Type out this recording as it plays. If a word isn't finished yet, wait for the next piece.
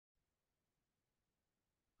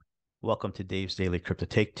Welcome to Dave's Daily Crypto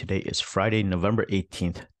Take. Today is Friday, November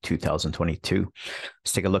 18th, 2022.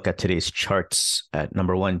 Let's take a look at today's charts. At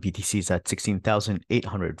number one, BTC is at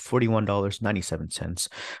 $16,841.97,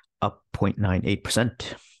 up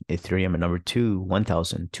 0.98%. Ethereum at number two,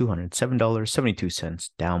 $1,207.72,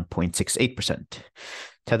 down 0.68%.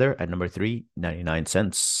 Tether at number three, 99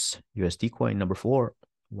 cents. USD coin number four,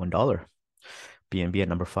 $1. BNB at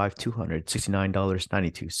number five,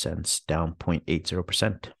 $269.92, down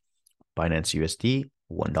 0.80%. Binance USD,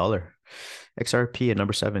 $1. XRP at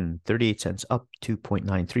number seven, 38 cents, up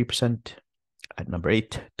 2.93%. At number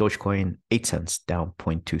eight, Dogecoin, 8 cents, down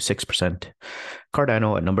 0.26%.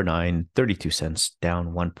 Cardano at number nine, 32 cents,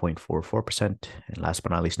 down 1.44%. And last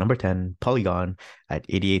but not least, number 10, Polygon at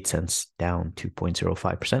 88 cents, down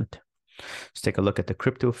 2.05%. Let's take a look at the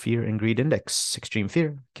Crypto Fear and Greed Index. Extreme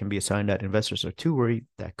fear can be a sign that investors are too worried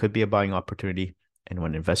that could be a buying opportunity. And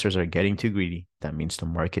when investors are getting too greedy, that means the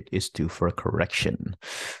market is due for a correction.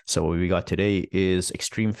 So what we got today is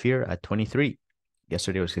extreme fear at 23.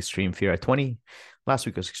 Yesterday was extreme fear at 20. Last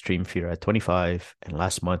week was extreme fear at 25. And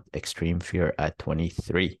last month, extreme fear at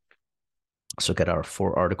 23. Let's look at our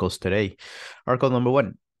four articles today. Article number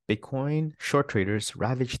one, Bitcoin short traders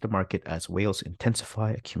ravage the market as whales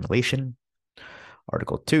intensify accumulation.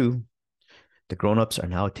 Article two, the grown-ups are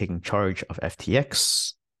now taking charge of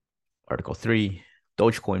FTX. Article three,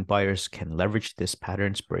 Dogecoin buyers can leverage this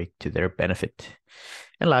pattern's break to their benefit.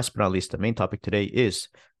 And last but not least, the main topic today is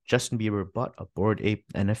Justin Bieber bought a Bored Ape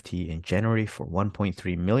NFT in January for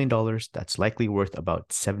 $1.3 million. That's likely worth about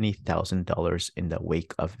 $70,000 in the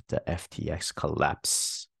wake of the FTX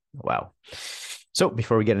collapse. Wow. So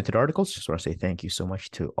before we get into the articles, just want to say thank you so much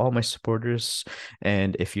to all my supporters.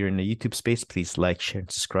 And if you're in the YouTube space, please like, share, and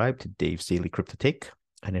subscribe to Dave's Daily Crypto Take.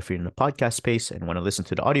 And if you're in the podcast space and want to listen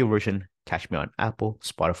to the audio version, catch me on Apple,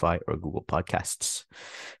 Spotify, or Google Podcasts.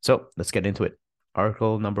 So let's get into it.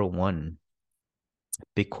 Article number one,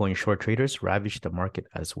 Bitcoin short traders ravage the market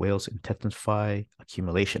as whales intensify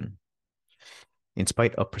accumulation. In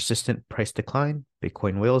spite of persistent price decline,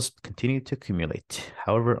 Bitcoin whales continue to accumulate.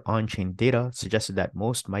 However, on-chain data suggested that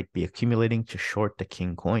most might be accumulating to short the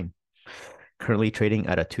king coin. Currently trading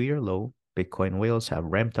at a two-year low, Bitcoin whales have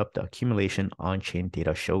ramped up the accumulation on-chain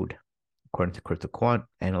data showed. According to CryptoQuant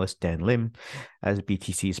analyst Dan Lim, as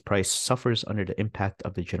BTC's price suffers under the impact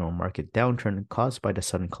of the general market downturn caused by the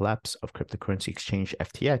sudden collapse of cryptocurrency exchange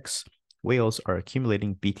FTX, whales are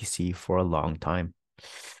accumulating BTC for a long time.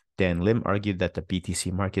 Dan Lim argued that the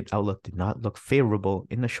BTC market outlook did not look favorable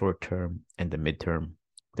in the short term and the midterm.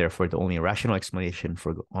 Therefore, the only rational explanation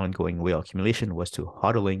for ongoing whale accumulation was to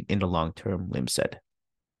hodling in the long term, Lim said.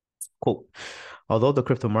 Quote, although the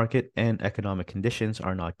crypto market and economic conditions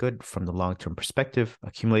are not good from the long-term perspective,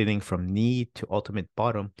 accumulating from need to ultimate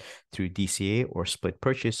bottom through DCA or split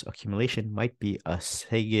purchase accumulation might be a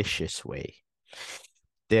sagacious way.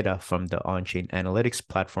 Data from the on-chain analytics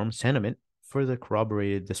platform Sentiment further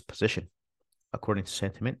corroborated this position. According to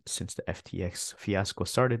Sentiment, since the FTX fiasco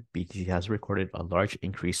started, BTC has recorded a large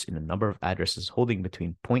increase in the number of addresses holding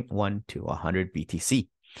between 0.1 to 100 BTC.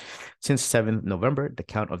 Since 7th November, the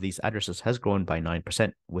count of these addresses has grown by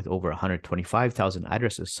 9%, with over 125,000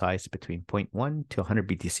 addresses sized between 0.1 to 100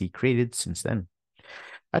 BTC created since then.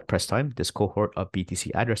 At press time, this cohort of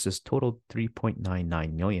BTC addresses totaled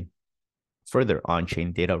 3.99 million. Further,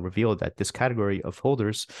 on-chain data revealed that this category of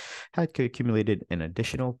holders had accumulated an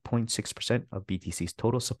additional 0.6% of BTC's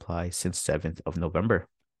total supply since 7th of November.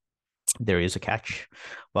 There is a catch.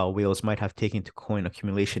 While whales might have taken to coin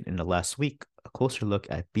accumulation in the last week, a closer look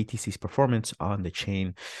at BTC's performance on the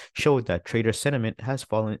chain showed that trader sentiment has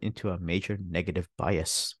fallen into a major negative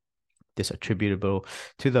bias. This attributable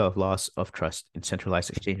to the loss of trust in centralized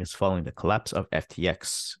exchanges following the collapse of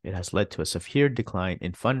FTX. It has led to a severe decline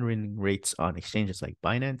in fundraising rates on exchanges like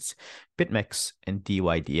Binance, BitMEX, and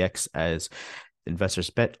DYDX as investors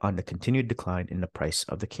bet on the continued decline in the price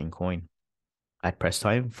of the king coin. At press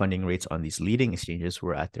time, funding rates on these leading exchanges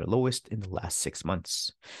were at their lowest in the last 6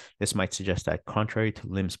 months. This might suggest that, contrary to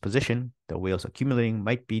Lim's position, the whales accumulating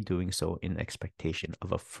might be doing so in expectation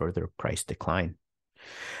of a further price decline.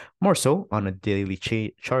 More so, on a daily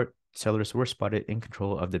chart, sellers were spotted in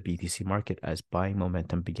control of the BTC market as buying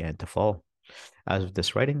momentum began to fall. As of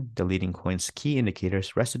this writing, the leading coin's key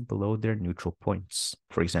indicators rested below their neutral points.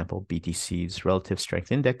 For example, BTC's relative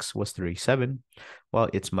strength index was 37, while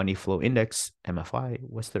its money flow index, MFI,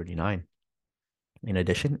 was 39. In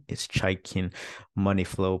addition, its Chaikin money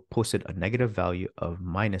flow posted a negative value of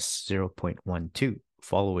minus 0.12,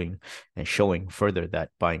 following and showing further that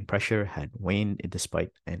buying pressure had waned despite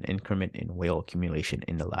an increment in whale accumulation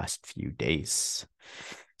in the last few days.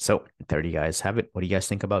 So there you guys have it. What do you guys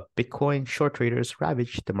think about Bitcoin? Short traders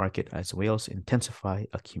ravage the market as whales intensify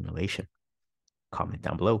accumulation. Comment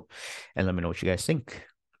down below and let me know what you guys think.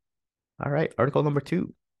 All right, article number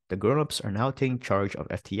 2. The grown-ups are now taking charge of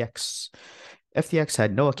FTX. FTX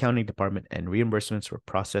had no accounting department and reimbursements were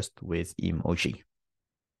processed with emoji.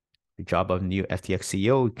 The job of new FTX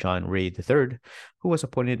CEO John Ray III, who was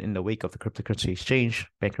appointed in the wake of the cryptocurrency exchange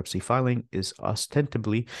bankruptcy filing, is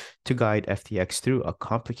ostensibly to guide FTX through a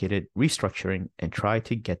complicated restructuring and try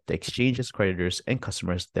to get the exchange's creditors and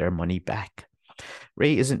customers their money back.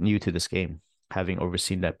 Ray isn't new to this game, having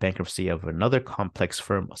overseen the bankruptcy of another complex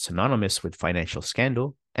firm synonymous with financial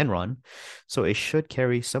scandal, Enron, so it should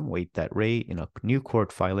carry some weight that Ray, in a new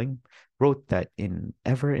court filing, wrote that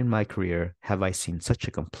never in my career have I seen such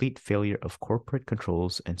a complete failure of corporate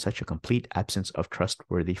controls and such a complete absence of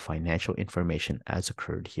trustworthy financial information as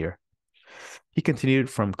occurred here. He continued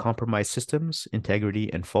from compromised systems,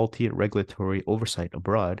 integrity, and faulty regulatory oversight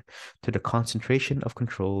abroad to the concentration of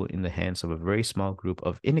control in the hands of a very small group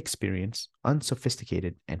of inexperienced,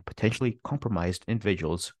 unsophisticated, and potentially compromised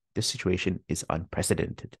individuals. This situation is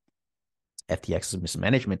unprecedented. FTX's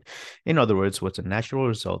mismanagement, in other words, was a natural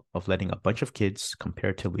result of letting a bunch of kids,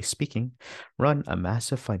 comparatively speaking, run a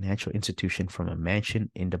massive financial institution from a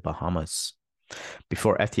mansion in the Bahamas.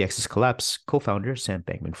 Before FTX's collapse, co-founder Sam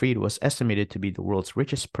Bankman-Fried was estimated to be the world's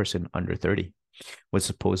richest person under 30, with a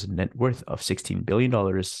supposed net worth of $16 billion,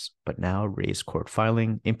 but now Ray's court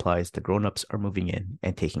filing implies the grown-ups are moving in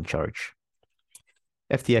and taking charge.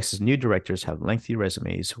 FTX's new directors have lengthy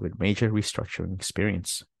resumes with major restructuring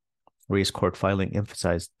experience. Ray's court filing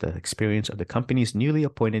emphasized the experience of the company's newly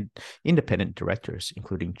appointed independent directors,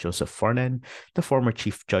 including Joseph Farnan, the former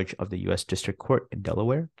chief judge of the U.S. District Court in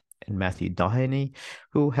Delaware, and Matthew Doheny,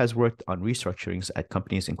 who has worked on restructurings at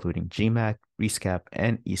companies including GMAC, Rescap,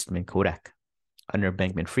 and Eastman Kodak. Under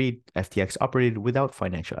Bankman-Fried, FTX operated without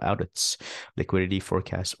financial audits, liquidity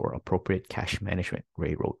forecasts, or appropriate cash management,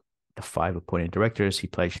 Ray wrote. The 5 appointed directors he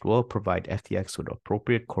pledged will provide FTX with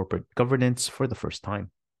appropriate corporate governance for the first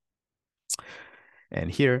time. And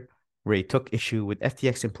here, Ray took issue with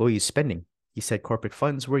FTX employees' spending. He said corporate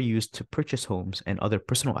funds were used to purchase homes and other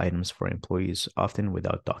personal items for employees, often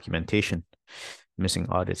without documentation. Missing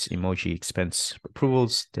audits, emoji, expense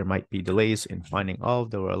approvals, there might be delays in finding all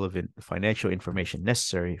of the relevant financial information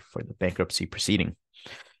necessary for the bankruptcy proceeding.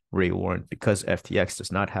 Ray warned because FTX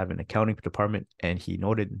does not have an accounting department, and he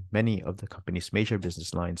noted many of the company's major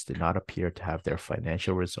business lines did not appear to have their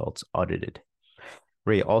financial results audited.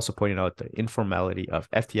 Ray also pointed out the informality of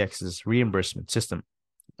FTX's reimbursement system.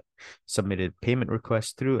 Submitted payment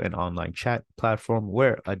requests through an online chat platform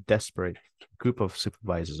where a desperate group of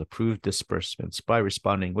supervisors approved disbursements by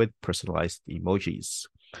responding with personalized emojis.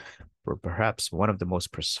 For perhaps one of the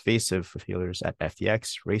most persuasive failures at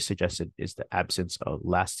FTX, Ray suggested, is the absence of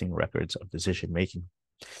lasting records of decision-making.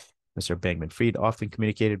 Mr. Bankman-Fried often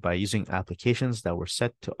communicated by using applications that were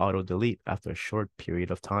set to auto-delete after a short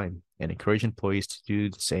period of time and encouraged employees to do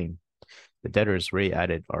the same. The debtors, Ray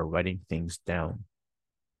added, are writing things down.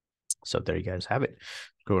 So there you guys have it.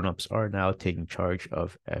 Grown-ups are now taking charge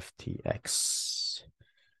of FTX.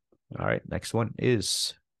 All right, next one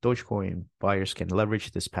is Dogecoin. Buyers can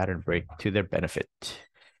leverage this pattern break to their benefit.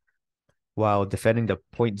 While defending the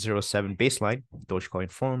 0.07 baseline, Dogecoin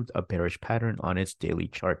formed a bearish pattern on its daily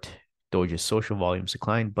chart. Doge's social volumes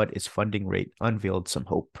declined, but its funding rate unveiled some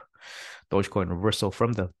hope. Dogecoin reversal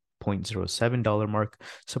from the $0.07 mark,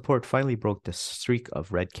 support finally broke the streak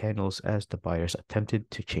of red candles as the buyers attempted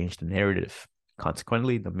to change the narrative.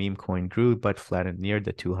 Consequently, the meme coin grew but flattened near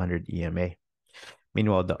the 200 EMA.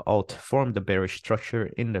 Meanwhile, the alt formed a bearish structure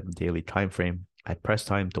in the daily time frame. At press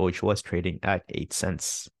time, Doge was trading at 8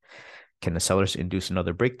 cents. Can the sellers induce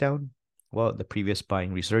another breakdown? Well, the previous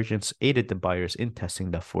buying resurgence aided the buyers in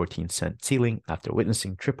testing the 14-cent ceiling after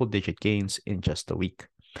witnessing triple-digit gains in just a week.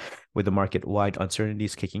 With the market-wide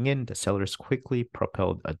uncertainties kicking in, the sellers quickly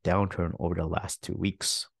propelled a downturn over the last 2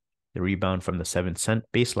 weeks. The rebound from the 7-cent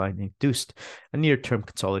baseline induced a near-term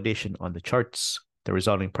consolidation on the charts. The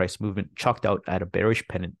resulting price movement chalked out at a bearish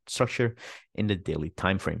pennant structure in the daily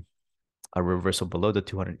time frame. A reversal below the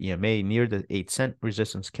 200 EMA near the 8-cent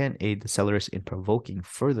resistance can aid the sellers in provoking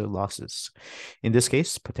further losses. In this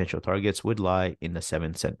case, potential targets would lie in the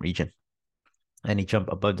 7-cent region. Any jump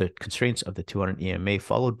above the constraints of the 200 EMA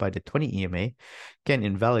followed by the 20 EMA can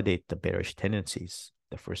invalidate the bearish tendencies.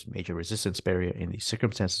 The first major resistance barrier in these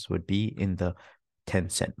circumstances would be in the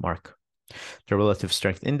 10-cent mark. The relative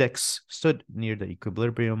strength index stood near the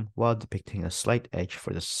equilibrium while depicting a slight edge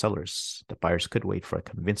for the sellers. The buyers could wait for a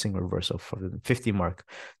convincing reversal for the 50 mark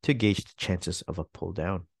to gauge the chances of a pull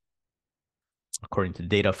down. According to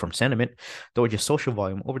data from Sentiment, Doge's social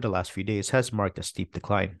volume over the last few days has marked a steep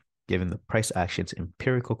decline. Given the price action's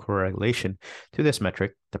empirical correlation to this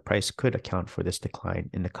metric, the price could account for this decline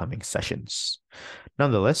in the coming sessions.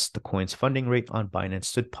 Nonetheless, the coin's funding rate on Binance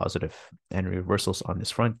stood positive, and reversals on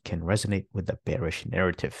this front can resonate with the bearish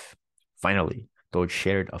narrative. Finally, Doge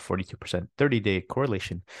shared a 42% 30-day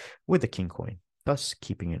correlation with the King coin. Thus,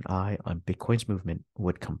 keeping an eye on Bitcoin's movement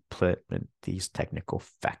would complement these technical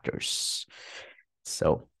factors.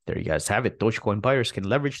 So there you guys have it. Dogecoin buyers can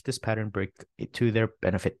leverage this pattern break to their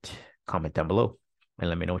benefit. Comment down below and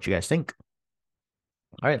let me know what you guys think.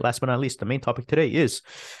 All right, last but not least, the main topic today is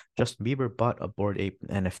Justin Bieber bought a Bored Ape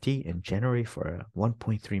NFT in January for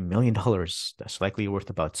 $1.3 million. That's likely worth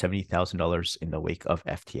about $70,000 in the wake of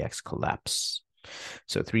FTX collapse.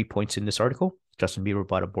 So 3 points in this article. Justin Bieber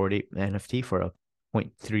bought a Bored Ape NFT for a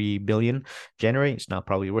 0.3 billion January. It's now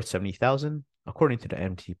probably worth 70,000 according to the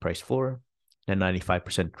NFT price floor. The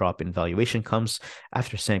 95% drop in valuation comes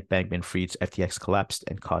after Sam Bankman-Fried's FTX collapsed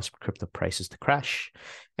and caused crypto prices to crash.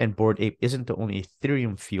 And Bored Ape isn't the only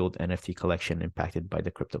Ethereum-fueled NFT collection impacted by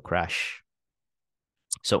the crypto crash.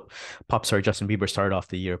 So, pop star Justin Bieber started off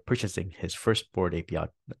the year purchasing his first Bored Ape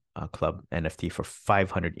Yacht Club NFT for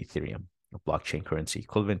 500 Ethereum, a blockchain currency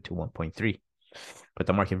equivalent to 1.3. But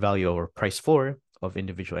the market value or price floor of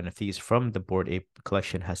individual NFTs from the Bored Ape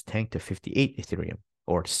collection has tanked to 58 Ethereum,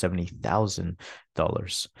 or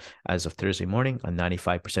 $70,000 as of Thursday morning, a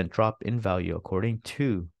 95% drop in value according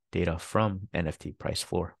to data from NFT price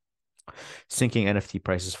floor. Sinking NFT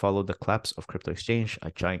prices followed the collapse of crypto exchange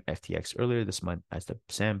at giant FTX earlier this month as the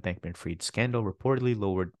Sam Bankman-Fried scandal reportedly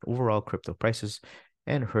lowered overall crypto prices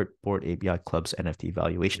and hurt Bored Ape Yacht Club's NFT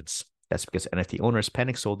valuations. That's because NFT owners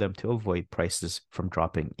panic sold them to avoid prices from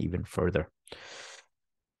dropping even further.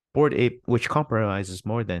 Bored Ape, which comprises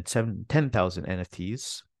more than 10,000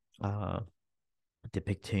 NFTs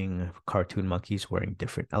depicting cartoon monkeys wearing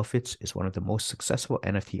different outfits, is one of the most successful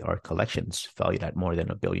NFT art collections, valued at more than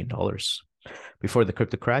 $1 billion. Before the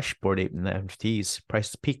crypto crash, Bored Ape NFTs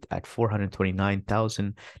prices peaked at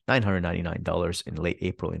 $429,999 in late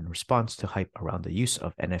April in response to hype around the use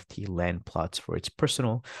of NFT land plots for its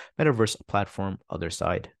personal metaverse platform,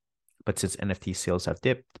 Otherside. But since NFT sales have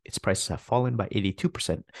dipped, its prices have fallen by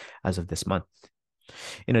 82% as of this month.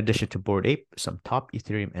 In addition to Bored Ape, some top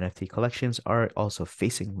Ethereum NFT collections are also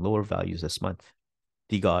facing lower values this month.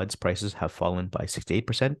 DeGod's prices have fallen by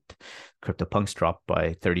 68%, CryptoPunks dropped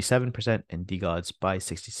by 37%, and DeGod's by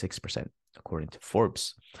 66%, according to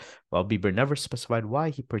Forbes. While Bieber never specified why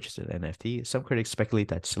he purchased an NFT, some critics speculate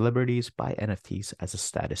that celebrities buy NFTs as a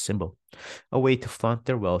status symbol, a way to flaunt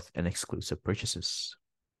their wealth and exclusive purchases.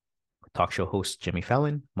 Talk show host Jimmy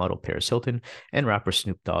Fallon, model Paris Hilton, and rapper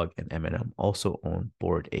Snoop Dogg and Eminem also own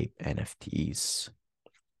Bored Ape NFTs.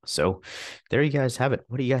 So there you guys have it.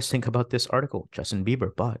 What do you guys think about this article? Justin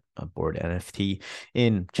Bieber bought a Bored NFT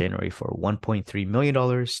in January for $1.3 million.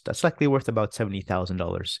 That's likely worth about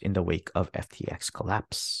 $70,000 in the wake of FTX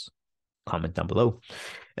collapse. Comment down below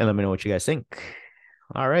and let me know what you guys think.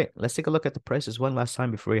 All right, let's take a look at the prices one last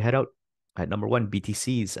time before we head out. At number one,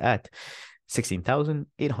 BTC's at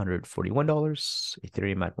 $16,841,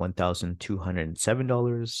 Ethereum at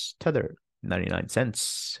 $1,207, Tether 99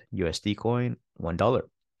 cents, USD coin $1,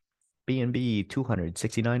 BNB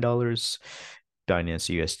 $269, Binance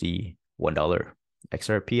USD $1,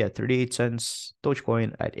 XRP at 38 cents,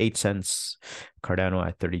 Dogecoin at 8 cents, Cardano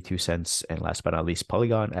at 32 cents, and last but not least,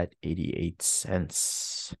 Polygon at 88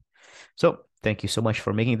 cents. So thank you so much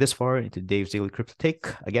for making it this far into Dave's Daily Crypto Take.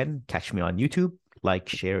 Again, catch me on YouTube. Like,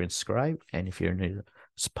 share, and subscribe. And if you're in the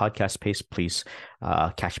podcast space, please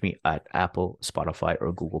catch me at Apple, Spotify,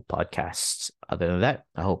 or Google Podcasts. Other than that,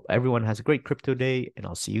 I hope everyone has a great crypto day, and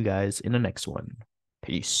I'll see you guys in the next one.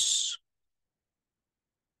 Peace.